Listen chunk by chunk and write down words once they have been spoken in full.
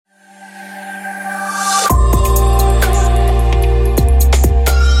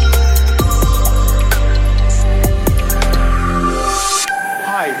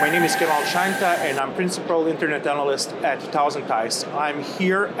Kanta, and I'm Principal Internet Analyst at Outage. I'm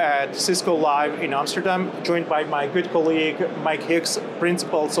here at Cisco Live in Amsterdam, joined by my good colleague Mike Hicks,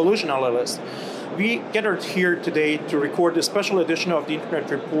 Principal Solution Analyst. We gathered here today to record a special edition of the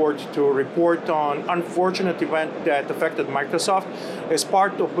Internet Report to report on unfortunate event that affected Microsoft, as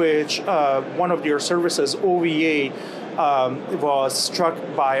part of which one of their services, OVA, was struck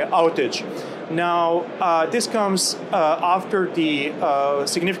by outage. Now, this comes after the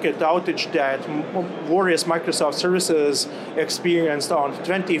significant outage that various Microsoft services experienced on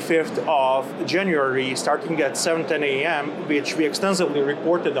 25th of January, starting at 7:10 a.m., which we extensively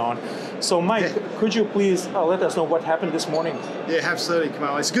reported on. So, Mike, could you please let us know what happened this morning? Yeah, absolutely,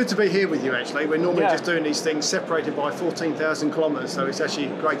 Kamal. It's good to be here with you, actually. We're normally just doing these things separated by 14,000 kilometres, so it's actually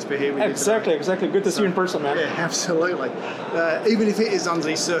great to be here with you today. Exactly. Good to see you in person, man. Yeah, absolutely. Even if it is under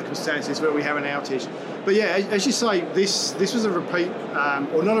these circumstances where we have an outage. But yeah, as you say, this was a repeat,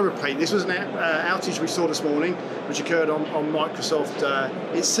 or not a repeat, this was an outage we saw this morning, which occurred on Microsoft.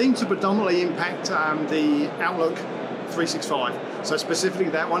 It seemed to predominantly impact the Outlook 365. So specifically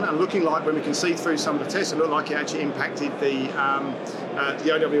that one, and looking like when we can see through some of the tests, it looked like it actually impacted the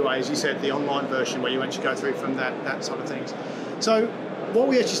OWA, as you said, the online version where you actually go through from that sort of things. So what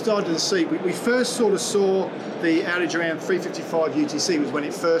we actually started to see, we first sort of saw the outage around 3:55 UTC was when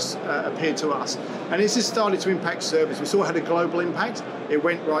it first appeared to us. And this has started to impact servers. We saw it had a global impact. It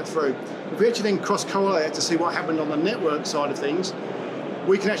went right through. If we actually then cross-correlate to see what happened on the network side of things,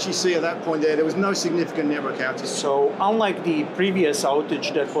 we can actually see at that point there was no significant network outage. So unlike the previous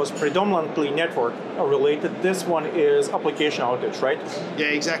outage that was predominantly network related, this one is application outage, right? Yeah,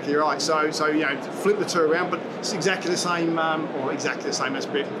 exactly right. So flip the two around, but it's exactly the same, or exactly the same, that's a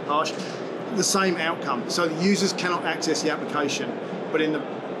bit harsh, the same outcome. So the users cannot access the application. But in the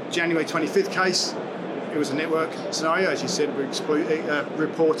January 25th case, it was a network scenario, as you said, we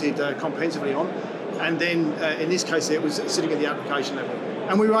reported comprehensively on. And then in this case, it was sitting at the application level.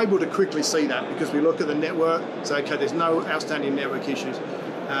 And we were able to quickly see that because we look at the network, say, okay, there's no outstanding network issues,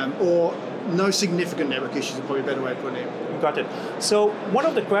 or no significant network issues is probably a better way of putting it. Got it. So one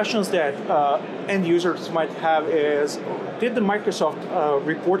of the questions that end users might have is, did the Microsoft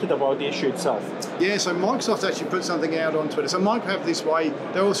report it about the issue itself? Yeah, so Microsoft actually put something out on Twitter. So Microsoft this way,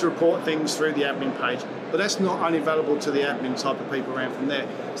 they also report things through the admin page, but that's not only available to the admin type of people around from there.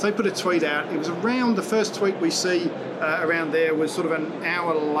 So they put a tweet out. It was around the first tweet we see around there was sort of an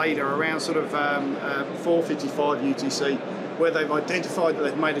hour later, around sort of 4:55 UTC, where they've identified that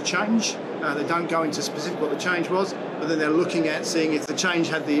they've made a change. They don't go into specific what the change was, but then they're looking at seeing if the change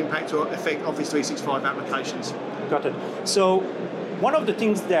had the impact or affect Office 365 applications. Got it. So one of the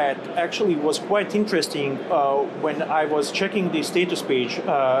things that actually was quite interesting when I was checking the status page,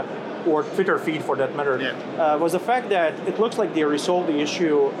 or Twitter feed for that matter, was the fact that it looks like they resolved the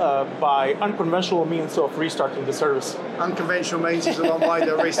issue by unconventional means of restarting the service. Unconventional means is a long way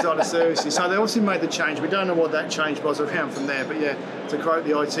to restart the services. So they obviously made the change. We don't know what that change was around from there, but yeah, to quote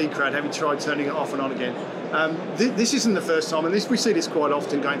the IT crowd, have you tried turning it off and on again? This isn't the first time, and we see this quite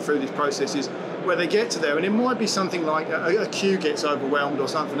often going through these processes, where they get to there, and it might be something like a queue gets overwhelmed or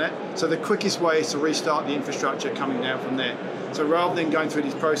something like that. So the quickest way is to restart the infrastructure coming down from there. So rather than going through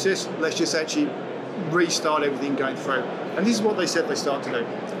this process, let's just actually restart everything going through. And this is what they said they start to do.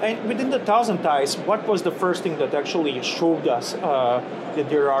 And within the Outage, what was the first thing that actually showed us that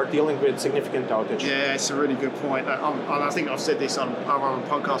they are dealing with significant outage? Yeah, it's a really good point. I think I've said this on our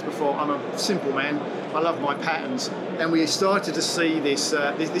podcast before. I'm a simple man. I love my patterns. And we started to see this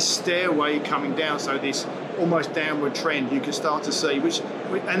stairway coming down, so this almost downward trend you can start to see.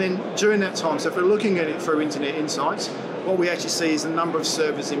 And then during that time, so if we're looking at it through Internet Insights, what we actually see is the number of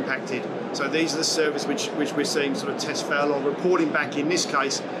servers impacted. So these are the servers which we're seeing sort of test fail or reporting back, in this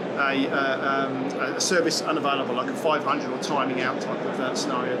case, a service unavailable, like a 500 or timing out type of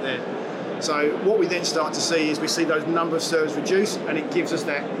scenario there. So what we then start to see is we see those number of servers reduce, and it gives us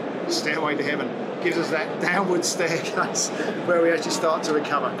that stairway to heaven. Gives us that downward staircase where we actually start to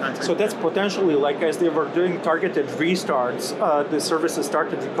recover. So that's potentially, like, as they were doing targeted restarts, the services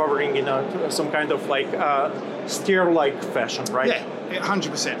started recovering in some kind of like stair-like fashion, right? Yeah,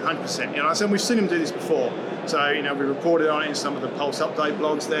 100%. So we've seen them do this before. So we reported on it in some of the Pulse update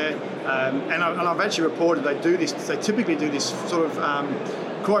blogs there, and I've actually reported they do this. They typically do this sort of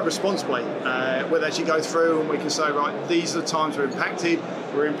quite responsibly. We'll actually go through and we can say, right, these are the times we're impacted.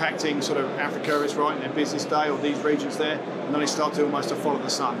 We're impacting sort of Africa is right in their business day, or these regions there, and then they start to almost follow the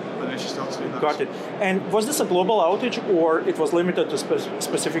sun when they actually start to do that. Got it. And was this a global outage, or it was limited to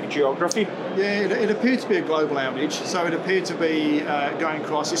specific geography? Yeah, it appeared to be a global outage, so it appeared to be going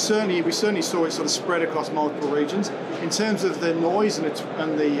across. We certainly saw it sort of spread across multiple regions. In terms of the noise and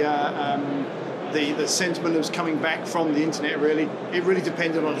the sentiment that was coming back from the internet, it really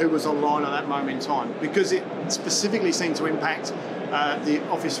depended on who was online at that moment in time, because it specifically seemed to impact the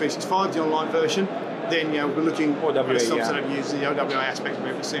Office 365, the online version. Then we're looking OWA, at some that have used the OWA aspect of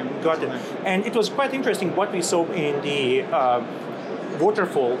it. We're seeing. Got it. And it was quite interesting what we saw in the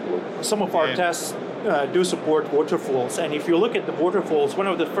waterfall. Some of our tests do support waterfalls, and if you look at the waterfalls, one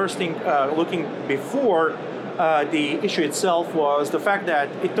of the first things looking before the issue itself was the fact that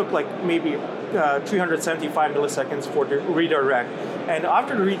it took like maybe 375 milliseconds for the redirect. And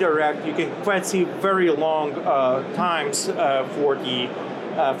after the redirect, you can quite see very long times for the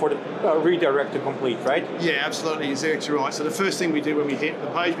redirect to complete, right? Yeah, absolutely, exactly right. So the first thing we do when we hit the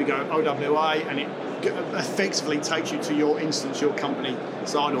page, we go OWA, and it effectively takes you to your instance, your company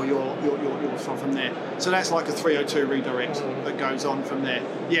side, or your from there. So that's like a 302 redirect that goes on from there.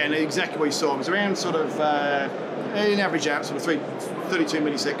 Yeah, and exactly what you saw. It was around sort of, in average out, sort of 32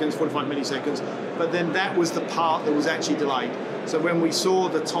 milliseconds, 45 milliseconds. But then that was the part that was actually delayed. So when we saw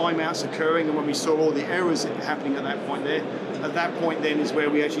the timeouts occurring and when we saw all the errors happening at that point then is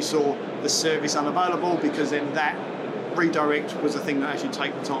where we actually saw the service unavailable, because then that redirect was the thing that actually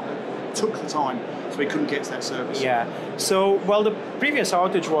took the time, so we couldn't get to that service. Yeah. So, well, the previous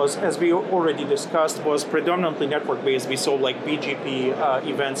outage was, as we already discussed, was predominantly network-based. We saw like BGP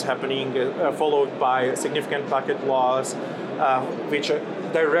events happening, followed by significant packet loss, which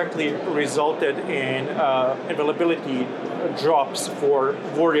directly resulted in availability drops for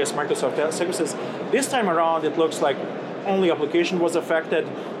various Microsoft services. This time around, it looks like only application was affected.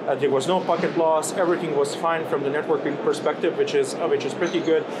 There was no packet loss. Everything was fine from the networking perspective, which is pretty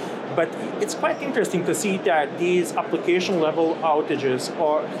good. But it's quite interesting to see that these application level outages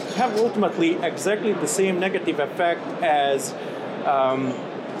have ultimately exactly the same negative effect as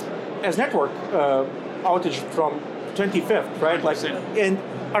network outage from 25th, right? 100%. Like, and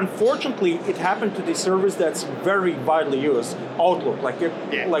unfortunately, it happened to the service that's very widely used, Outlook.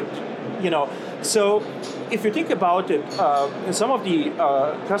 So if you think about it, some of the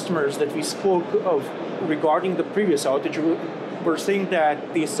customers that we spoke of regarding the previous outage were saying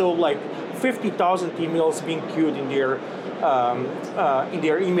that they saw like 50,000 emails being queued in their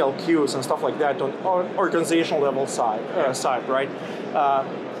email queues and stuff like that on organizational level side, right?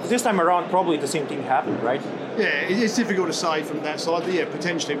 This time around, probably the same thing happened, right? Yeah, it's difficult to say from that side, but yeah,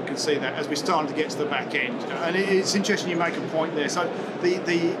 potentially we can see that as we're starting to get to the back end. And it's interesting you make a point there. So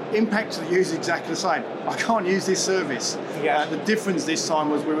the impact to the user is exactly the same. I can't use this service. Yeah. The difference this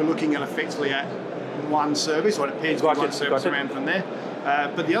time was we were looking at effectively at one service, or it appears to be one service around from there.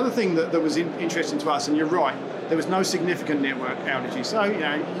 But the other thing that was interesting to us, and you're right, there was no significant network outages. So,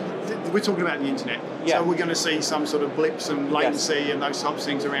 we're talking about the internet. Yeah. So we're going to see some sort of blips and latency and those types of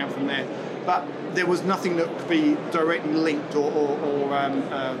things around from there. But there was nothing that could be directly linked or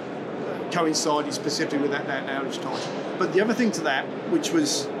coincided specifically with that outage time. But the other thing to that, which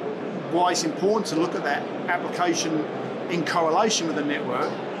was why it's important to look at that application in correlation with the network,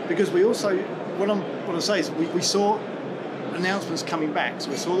 because we also, what I'm saying is we saw announcements coming back. So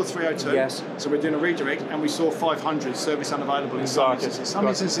we saw the 302, yes. So we're doing a redirect, and we saw 500 service unavailable in some instances. Some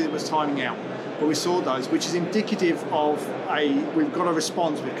instances it was timing out, but we saw those, which is indicative of we've got a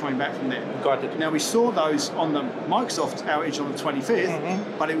response with coming back from there. Got it. Now we saw those on the Microsoft outage on the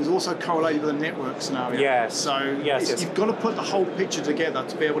 25th, but it was also correlated with a network scenario. Yes. So you've got to put the whole picture together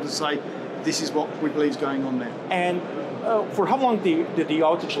to be able to say, this is what we believe is going on there. And for how long did the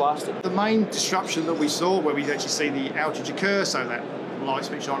outage last? The main disruption that we saw, where we actually see the outage occur, so that light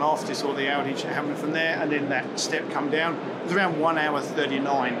switch on off, just saw the outage happening from there, and then that step come down, it was around 1 hour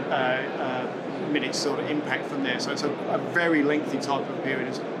 39 minutes sort of impact from there. So it's a very lengthy type of period.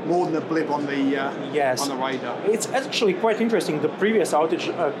 It's more than a blip on the on the radar. It's actually quite interesting. The previous outage,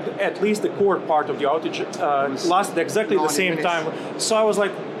 at least the core part of the outage, lasted exactly the same time. So I was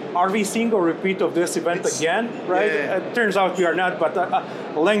like, are we seeing a repeat of this event again, right? Yeah. It turns out we are not, but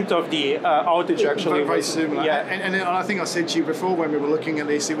the length of the outage actually very was similar. Yeah. And I think I said to you before when we were looking at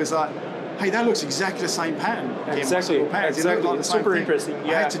this, it was like, hey, that looks exactly the same pattern. Exactly. Patterns. Exactly. Like it's super interesting.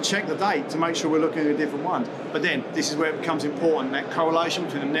 I had to check the date to make sure we're looking at a different one. But then this is where it becomes important. That correlation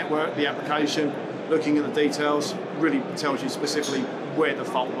between the network, the application, looking at the details, really tells you specifically where the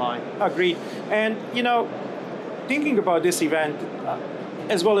fault lay. Agreed. And thinking about this event,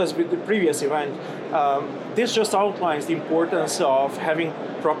 as well as with the previous event, this just outlines the importance of having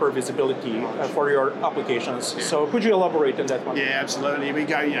proper visibility for your applications. Yeah. So could you elaborate on that one? Yeah, absolutely. We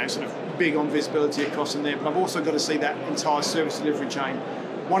go, sort of big on visibility across in there, but I've also got to see that entire service delivery chain.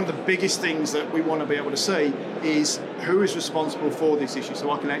 One of the biggest things that we want to be able to see is who is responsible for this issue,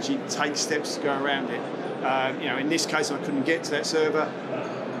 so I can actually take steps to go around it. In this case, I couldn't get to that server.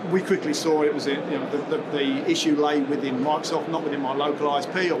 We quickly saw it was the issue lay within Microsoft, not within my local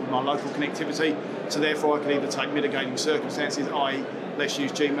ISP or with my local connectivity. So therefore, I could either take mitigating circumstances, i.e., let's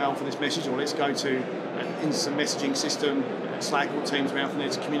use Gmail for this message, or let's go to an instant messaging system, Slack or Teams around from there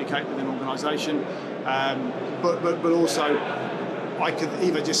to communicate with an organisation. But also, I could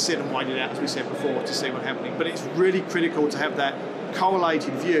either just sit and wait it out, as we said before, to see what's happening. But it's really critical to have that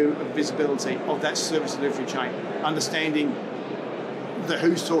correlated view of visibility of that service delivery chain, understanding the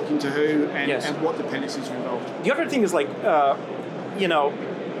who's talking to who and what dependencies are involved. The other thing is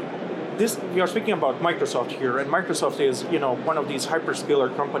this, we are speaking about Microsoft here, and Microsoft is, one of these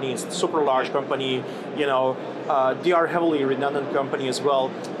hyperscaler companies, super large company, they are heavily redundant company as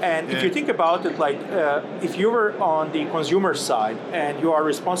well. And if you think about it, if you were on the consumer side and you are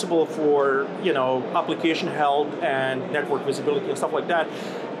responsible for, application health and network visibility and stuff like that,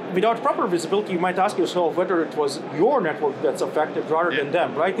 without proper visibility, you might ask yourself whether it was your network that's affected rather than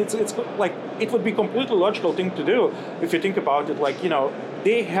them, right? It's like, it would be completely logical thing to do if you think about it,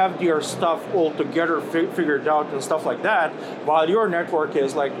 they have their stuff all together figured out and stuff like that, while your network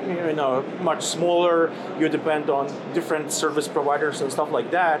is much smaller. You depend on different service providers and stuff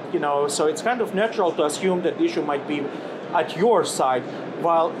like that, so it's kind of natural to assume that the issue might be at your side,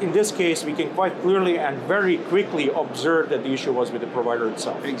 while in this case we can quite clearly and very quickly observe that the issue was with the provider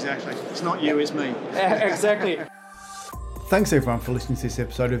itself. Exactly. It's not you, it's me. Exactly. Thanks everyone for listening to this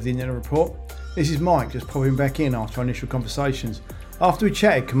episode of the Internet Report. This is Mike, just popping back in after our initial conversations. After we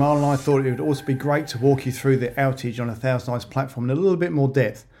chatted, Kamal and I thought it would also be great to walk you through the outage on a ThousandEyes platform in a little bit more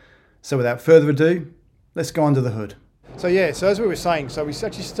depth. So without further ado, let's go under the hood. So as we were saying, we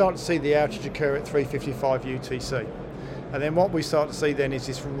actually start to see the outage occur at 3:55 UTC. And then what we start to see then is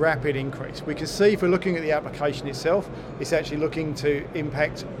this rapid increase. We can see if we're looking at the application itself, it's actually looking to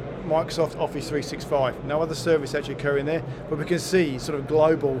impact Microsoft Office 365. No other service actually occurring there, but we can see sort of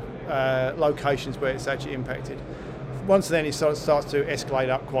global locations where it's actually impacted. Once then it starts to escalate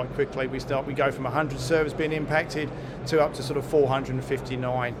up quite quickly. We go from 100 servers being impacted to up to sort of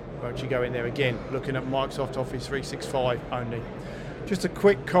 459 once you go in there again, looking at Microsoft Office 365 only. Just a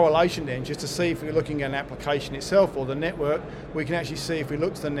quick correlation then, just to see if we're looking at an application itself or the network, we can actually see if we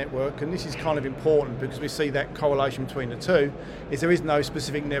look to the network, and this is kind of important because we see that correlation between the two, is there is no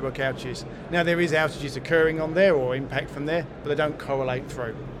specific network outages. Now there is outages occurring on there or impact from there, but they don't correlate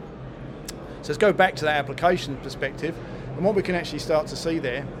through. So let's go back to that application perspective, and what we can actually start to see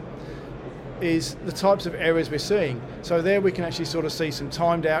there is the types of errors we're seeing. So there we can actually sort of see some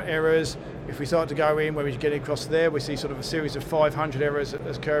timed out errors. If we start to go in, when we get across there, we see sort of a series of 500 errors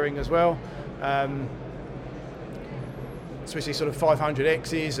occurring as well. So we see sort of 500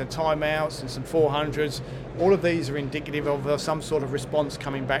 X's and timeouts and some 400s. All of these are indicative of some sort of response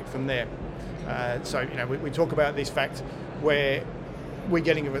coming back from there. We talk about this fact where we're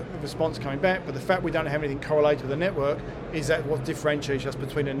getting a response coming back, but the fact we don't have anything correlated with the network is that what differentiates us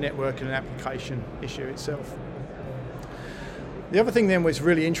between a network and an application issue itself. The other thing then was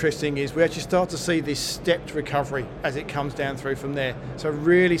really interesting is we actually start to see this stepped recovery as it comes down through from there. So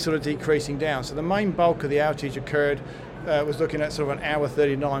really sort of decreasing down. So the main bulk of the outage occurred, was looking at sort of an hour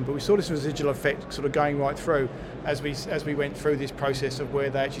 39, but we saw this residual effect sort of going right through as we went through this process of where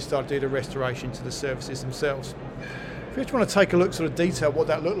they actually started to do the restoration to the services themselves. If you just want to take a look, sort of detail what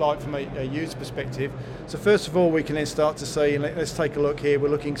that looked like from a user perspective. So first of all, we can then start to see, and let's take a look here. We're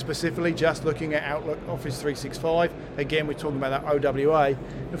looking specifically just looking at Outlook Office 365. Again, we're talking about that OWA.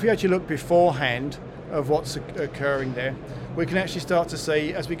 If we actually look beforehand of what's occurring there, we can actually start to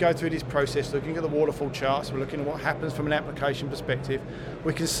see, as we go through this process, looking at the waterfall charts, we're looking at what happens from an application perspective.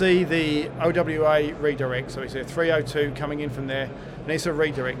 We can see the OWA redirect, so it's a 302 coming in from there, and it's a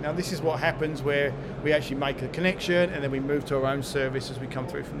redirect. Now this is what happens where we actually make a connection and then we move to our own service as we come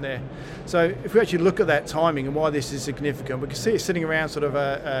through from there. So if we actually look at that timing and why this is significant, we can see it's sitting around sort of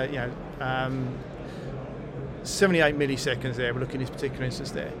 78 milliseconds there. We're looking at this particular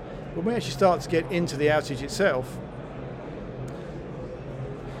instance there. When we actually start to get into the outage itself,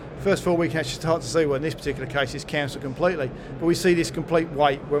 first of all, we can actually start to see, well, in this particular case, it's cancelled completely. But we see this complete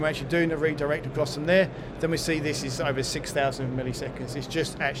wait when we're actually doing the redirect across from there. Then we see this is over 6,000 milliseconds. It's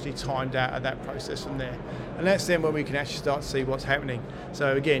just actually timed out of that process from there. And that's then when we can actually start to see what's happening.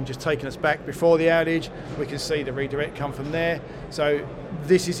 So again, just taking us back before the outage, we can see the redirect come from there. So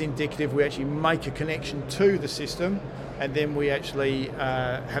this is indicative. We actually make a connection to the system, and then we actually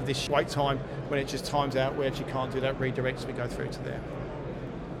have this wait time when it just times out. We actually can't do that redirect, so we go through to there.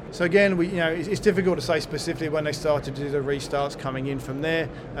 So again, it's difficult to say specifically when they started to do the restarts coming in from there.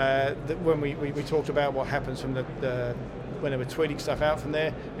 When we talked about what happens from when they were tweeting stuff out from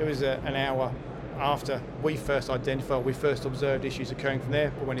there, it was an hour after we first observed issues occurring from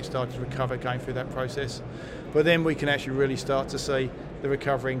there, but when it started to recover, going through that process. But then we can actually really start to see the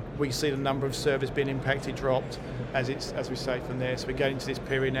recovering. We can see the number of servers being impacted dropped as we say from there. So we get into this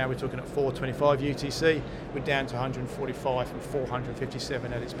period now, we're talking at 425 UTC, we're down to 145 from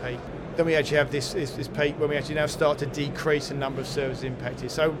 457 at its peak. Then we actually have this peak when we actually now start to decrease the number of servers impacted.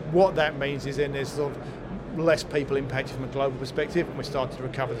 So what that means is then there's sort of less people impacted from a global perspective, and we're starting to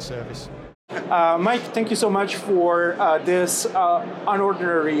recover the service. Mike, thank you so much for this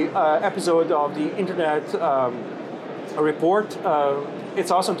unordinary episode of the Internet Report. It's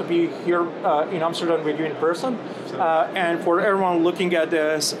awesome to be here in Amsterdam with you in person. And for everyone looking at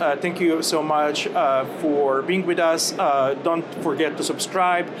this, thank you so much for being with us. Don't forget to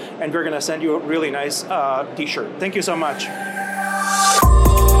subscribe, and we're going to send you a really nice t-shirt. Thank you so much.